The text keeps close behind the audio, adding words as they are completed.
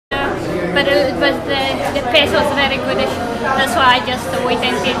but it was the pace was very good. That's why I just wait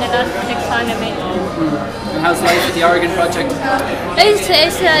until the last 600 meters. And how's life at the Oregon project? It's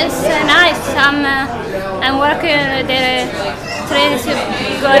nice. I'm working. The training is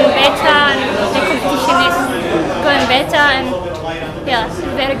going better, and the competition is going better, and yeah, it's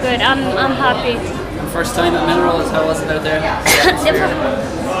very good. I'm happy. First time at Minerals, how was it out there?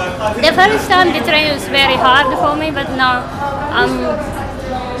 The first time the training was very hard for me, but now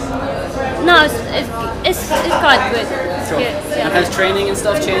it's quite good. It's good. Yeah. And has training and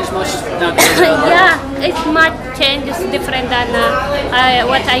stuff changed much now? Yeah, it's much change. It's different than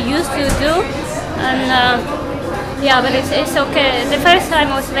what I used to do, and yeah, but it's okay. The first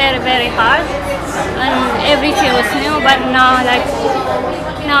time was very hard, and everything was new. But now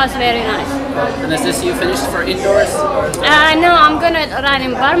it's very nice. And is this you finished for indoors? No, I'm gonna run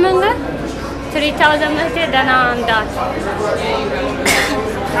in Birmingham, 3,000 meters, then I'm done.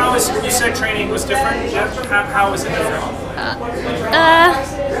 How is, you said training was different? How is it different?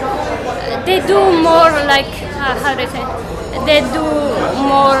 They do more like, how do you say, they do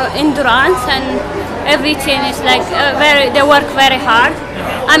more endurance, and everything is like they work very hard.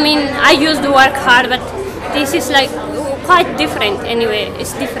 I mean, I used to work hard, but this is like quite different anyway.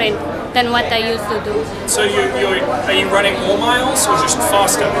 It's different than what I used to do. So are you running more miles or just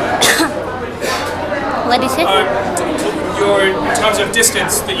faster? What is it? In terms of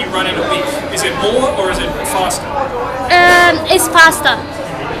distance that you run in a week, is it more or is it faster? It's faster.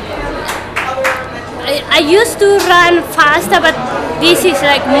 I used to run faster, but this is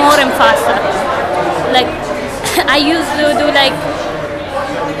like more and faster. Like I used to do like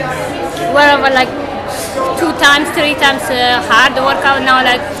wherever like 2 times, 3 times hard workout, now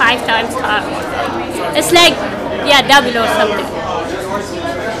like 5 times hard. It's like, yeah, double or something.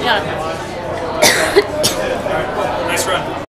 Yeah. Nice run.